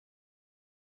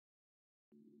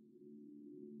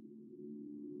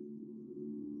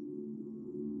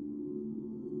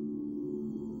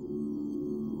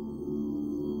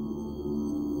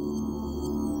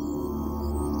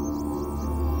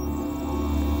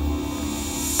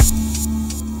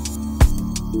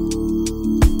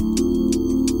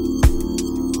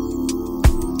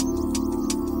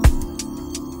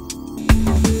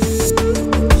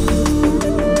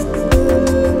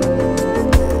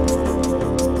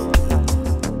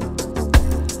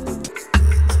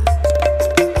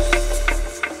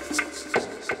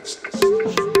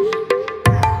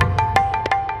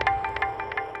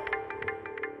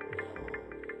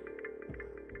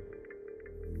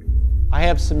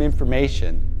some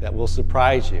information that will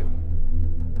surprise you.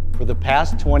 For the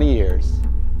past 20 years,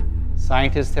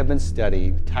 scientists have been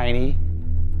studying tiny,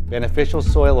 beneficial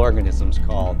soil organisms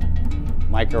called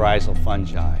mycorrhizal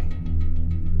fungi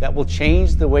that will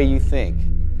change the way you think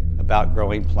about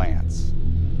growing plants.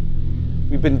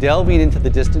 We've been delving into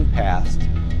the distant past,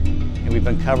 and we've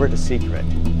uncovered a secret.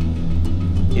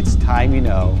 It's time you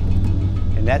know,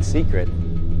 and that secret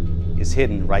is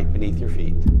hidden right beneath your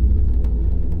feet.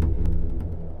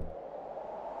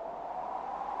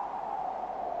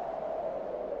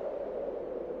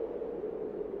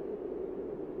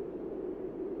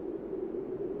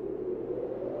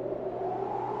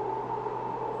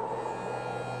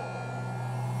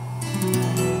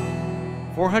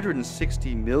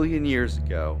 "460 million years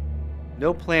ago,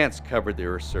 no plants covered the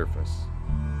Earth's surface.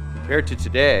 Compared to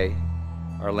today,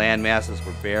 our land masses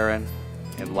were barren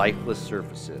and lifeless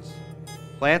surfaces.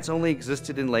 Plants only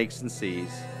existed in lakes and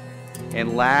seas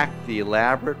and lacked the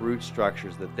elaborate root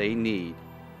structures that they need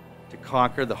to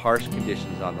conquer the harsh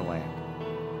conditions on the land.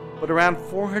 But around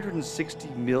 460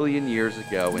 million years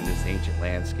ago in this ancient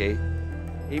landscape,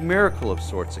 a miracle of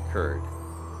sorts occurred.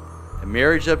 A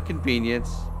marriage of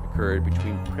convenience occurred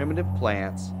between primitive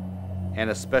plants and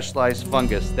a specialized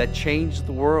fungus that changed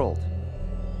the world.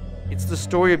 It's the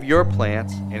story of your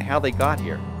plants and how they got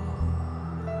here.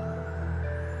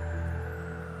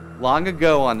 Long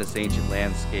ago on this ancient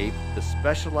landscape, the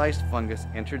specialized fungus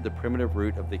entered the primitive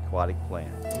root of the aquatic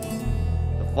plant.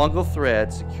 The fungal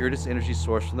thread secured its energy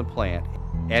source from the plant,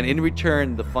 and in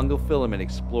return, the fungal filament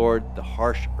explored the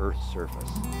harsh Earth's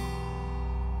surface.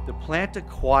 The plant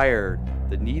acquired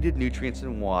the needed nutrients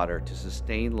and water to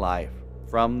sustain life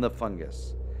from the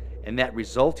fungus, and that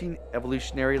resulting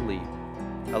evolutionary leap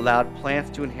allowed plants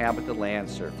to inhabit the land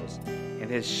surface and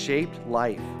has shaped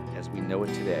life as we know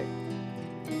it today.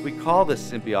 We call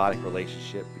this symbiotic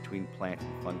relationship between plant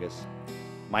and fungus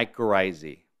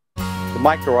mycorrhizae. The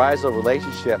mycorrhizal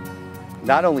relationship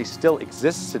not only still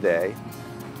exists today,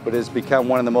 but has become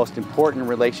one of the most important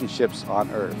relationships on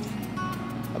Earth.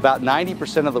 About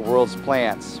 90% of the world's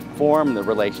plants form the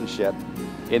relationship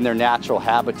in their natural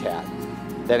habitat.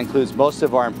 That includes most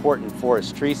of our important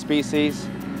forest tree species,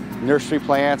 nursery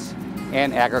plants,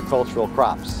 and agricultural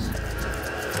crops.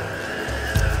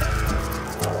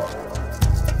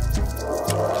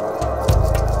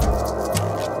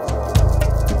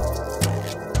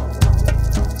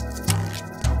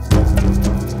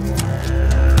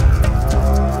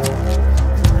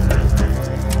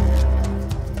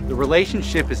 The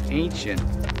relationship is ancient,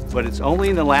 but it's only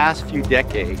in the last few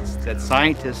decades that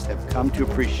scientists have come to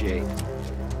appreciate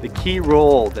the key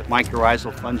role that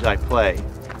mycorrhizal fungi play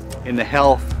in the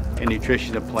health and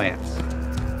nutrition of plants.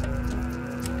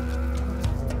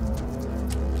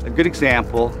 A good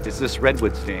example is this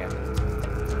redwood stand.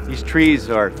 These trees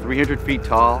are 300 feet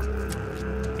tall,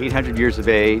 800 years of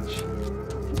age,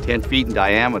 and 10 feet in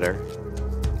diameter,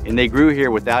 and they grew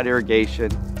here without irrigation,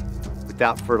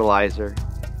 without fertilizer,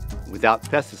 without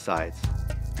pesticides.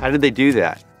 How did they do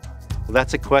that? Well,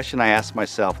 that's a question I asked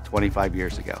myself 25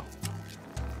 years ago.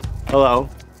 Hello,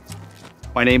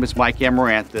 my name is Mike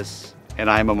Amaranthus, and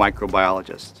I am a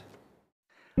microbiologist.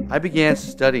 I began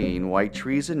studying why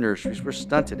trees and nurseries were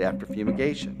stunted after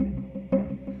fumigation.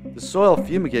 The soil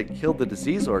fumigate killed the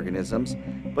disease organisms,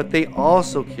 but they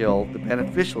also killed the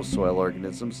beneficial soil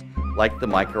organisms like the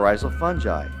mycorrhizal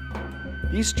fungi.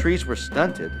 These trees were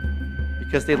stunted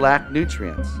because they lacked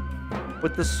nutrients,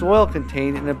 but the soil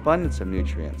contained an abundance of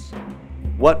nutrients.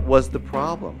 What was the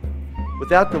problem?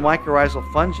 Without the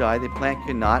mycorrhizal fungi, the plant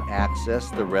could not access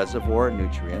the reservoir of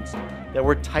nutrients that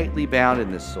were tightly bound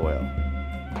in this soil.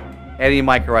 Adding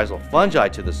mycorrhizal fungi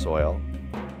to the soil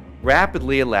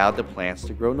rapidly allowed the plants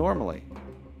to grow normally.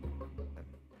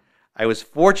 I was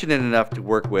fortunate enough to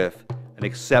work with an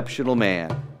exceptional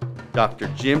man, Dr.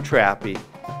 Jim Trappe,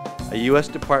 a U.S.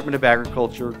 Department of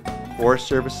Agriculture Forest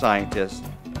Service scientist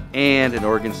and an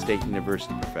Oregon State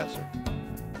University professor.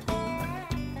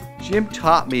 Jim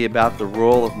taught me about the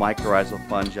role of mycorrhizal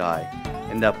fungi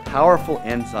and the powerful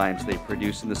enzymes they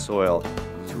produce in the soil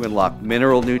to unlock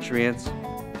mineral nutrients,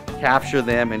 capture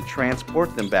them, and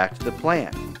transport them back to the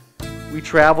plant. We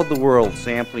traveled the world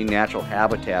sampling natural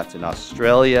habitats in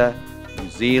Australia, New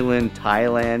Zealand,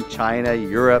 Thailand, China,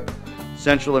 Europe,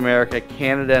 Central America,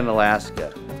 Canada, and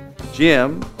Alaska.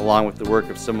 Jim, along with the work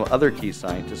of some other key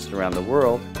scientists around the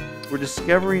world, were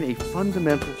discovering a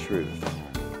fundamental truth: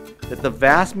 that the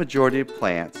vast majority of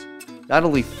plants not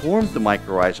only formed the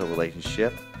mycorrhizal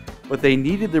relationship, but they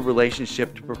needed the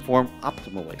relationship to perform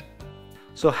optimally.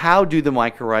 So how do the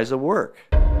mycorrhiza work?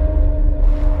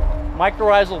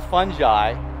 Mycorrhizal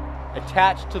fungi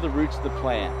attach to the roots of the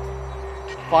plant.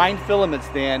 fine filaments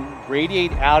then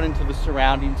radiate out into the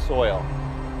surrounding soil.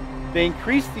 They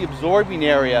increase the absorbing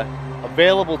area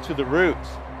available to the roots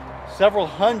several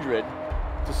hundred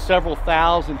to several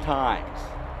thousand times.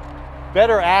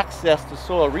 Better access to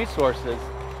soil resources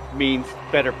means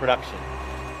better production.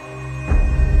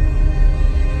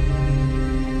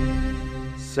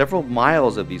 Several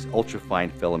miles of these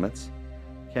ultrafine filaments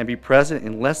can be present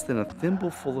in less than a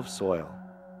thimbleful of soil.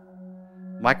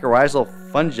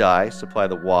 Mycorrhizal fungi supply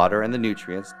the water and the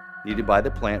nutrients needed by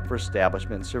the plant for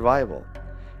establishment and survival,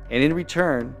 and in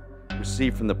return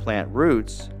receive from the plant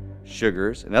roots,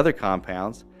 sugars, and other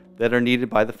compounds that are needed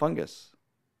by the fungus.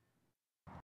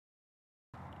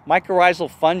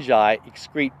 Mycorrhizal fungi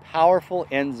excrete powerful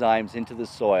enzymes into the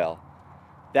soil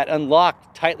that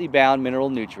unlock tightly bound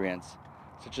mineral nutrients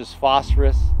such as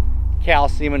phosphorus,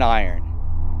 calcium, and iron.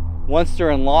 Once they're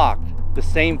unlocked, the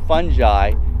same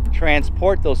fungi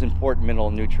transport those important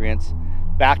mineral nutrients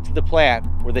back to the plant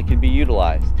where they can be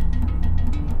utilized.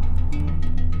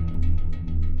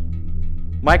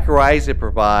 Mycorrhizae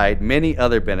provide many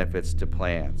other benefits to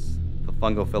plants. The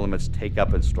fungal filaments take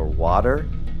up and store water,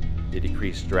 they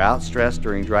decrease drought stress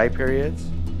during dry periods,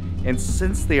 and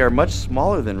since they are much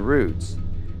smaller than roots,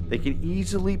 they can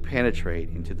easily penetrate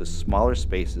into the smaller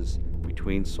spaces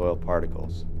between soil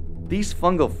particles. These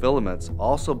fungal filaments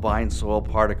also bind soil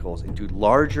particles into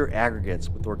larger aggregates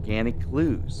with organic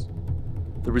glues.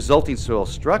 The resulting soil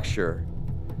structure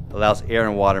allows air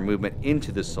and water movement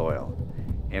into the soil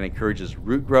and encourages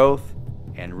root growth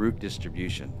and root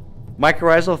distribution.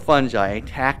 Mycorrhizal fungi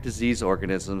attack disease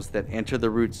organisms that enter the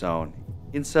root zone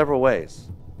in several ways.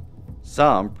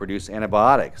 Some produce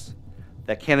antibiotics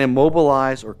that can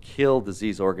immobilize or kill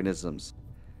disease organisms.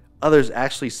 Others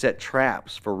actually set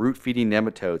traps for root-feeding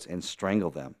nematodes and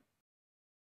strangle them.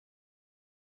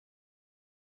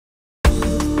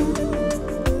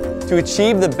 To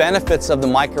achieve the benefits of the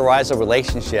mycorrhizal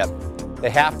relationship, they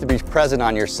have to be present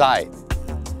on your site.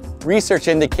 Research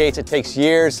indicates it takes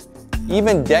years,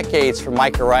 even decades, for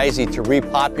mycorrhizae to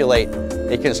repopulate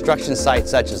a construction site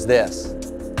such as this.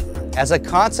 As a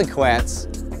consequence,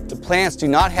 the plants do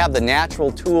not have the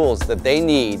natural tools that they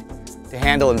need to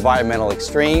handle environmental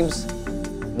extremes,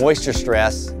 moisture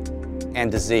stress,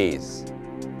 and disease.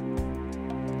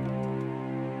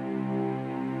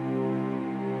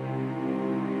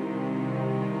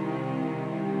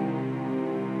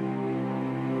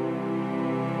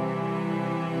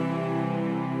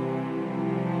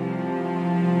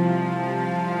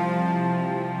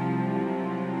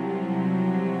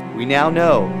 We now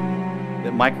know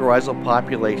that mycorrhizal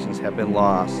populations have been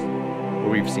lost, where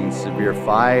we've seen severe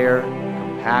fire,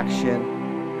 compaction,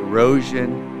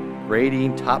 erosion,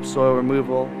 grading, topsoil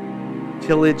removal,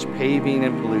 tillage, paving,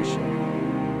 and pollution,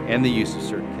 and the use of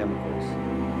certain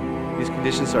chemicals. These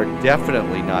conditions are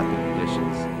definitely not the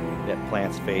conditions that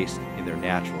plants face in their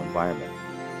natural environment.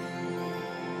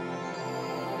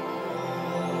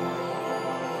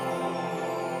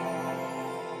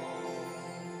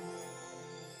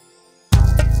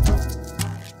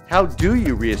 How do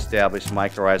you reestablish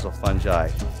mycorrhizal fungi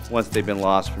once they've been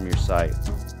lost from your site?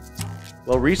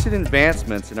 Well, recent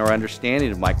advancements in our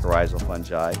understanding of mycorrhizal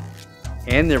fungi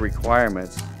and their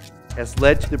requirements has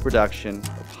led to the production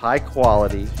of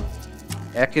high-quality,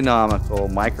 economical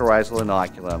mycorrhizal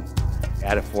inoculum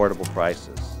at affordable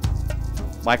prices.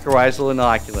 Mycorrhizal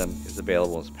inoculum is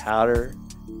available as powder,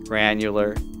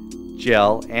 granular,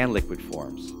 gel, and liquid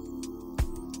forms.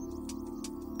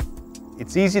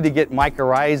 It's easy to get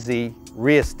mycorrhizae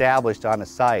reestablished on a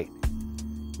site.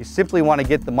 You simply want to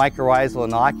get the mycorrhizal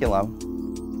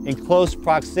inoculum in close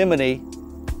proximity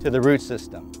to the root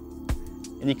system.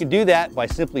 And you can do that by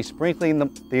simply sprinkling the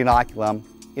inoculum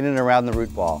in and around the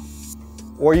root ball.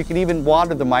 Or you can even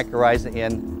water the mycorrhizae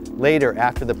in later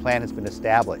after the plant has been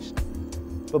established.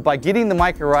 But by getting the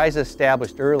mycorrhizae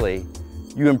established early,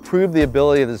 you improve the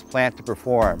ability of this plant to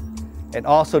perform and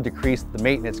also decrease the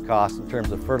maintenance costs in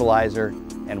terms of fertilizer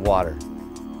and water.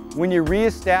 When you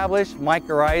reestablish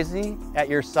mycorrhizae at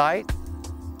your site,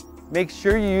 make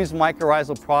sure you use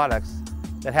mycorrhizal products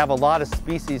that have a lot of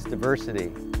species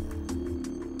diversity.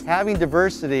 Having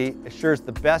diversity assures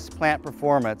the best plant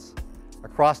performance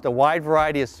across a wide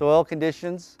variety of soil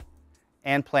conditions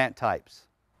and plant types.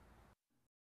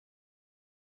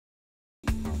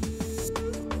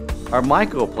 Our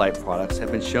MycoApply products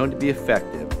have been shown to be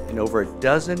effective in over a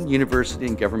dozen university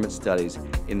and government studies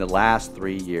in the last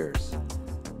 3 years.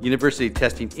 University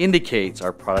testing indicates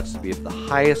our products to be of the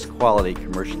highest quality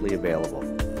commercially available.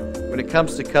 When it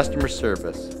comes to customer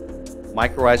service,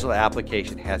 mycorrhizal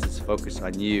application has its focus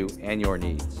on you and your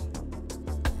needs.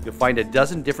 You'll find a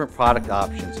dozen different product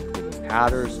options, including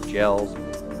powders, gels,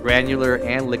 granular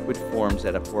and liquid forms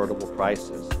at affordable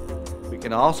prices. We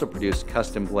can also produce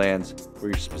custom blends for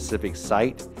your specific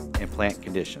site and plant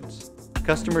conditions.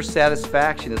 Customer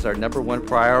satisfaction is our #1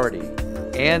 priority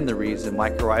and the reason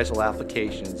Mycorrhizal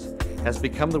Applications has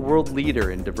become the world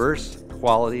leader in diverse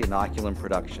quality inoculum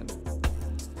production.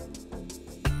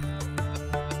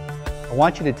 I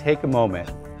want you to take a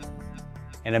moment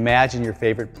and imagine your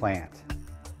favorite plant.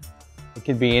 It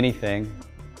can be anything,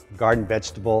 a garden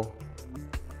vegetable,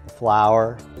 a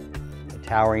flower, a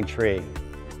towering tree.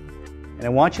 And I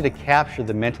want you to capture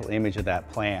the mental image of that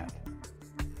plant.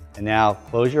 And now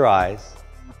close your eyes,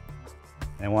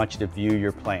 and I want you to view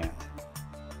your plant.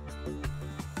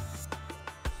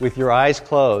 With your eyes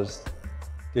closed,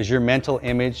 does your mental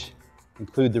image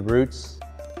include the roots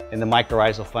and the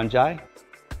mycorrhizal fungi?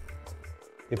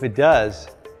 If it does,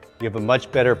 you have a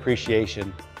much better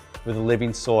appreciation for the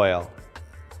living soil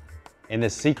and the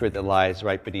secret that lies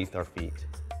right beneath our feet.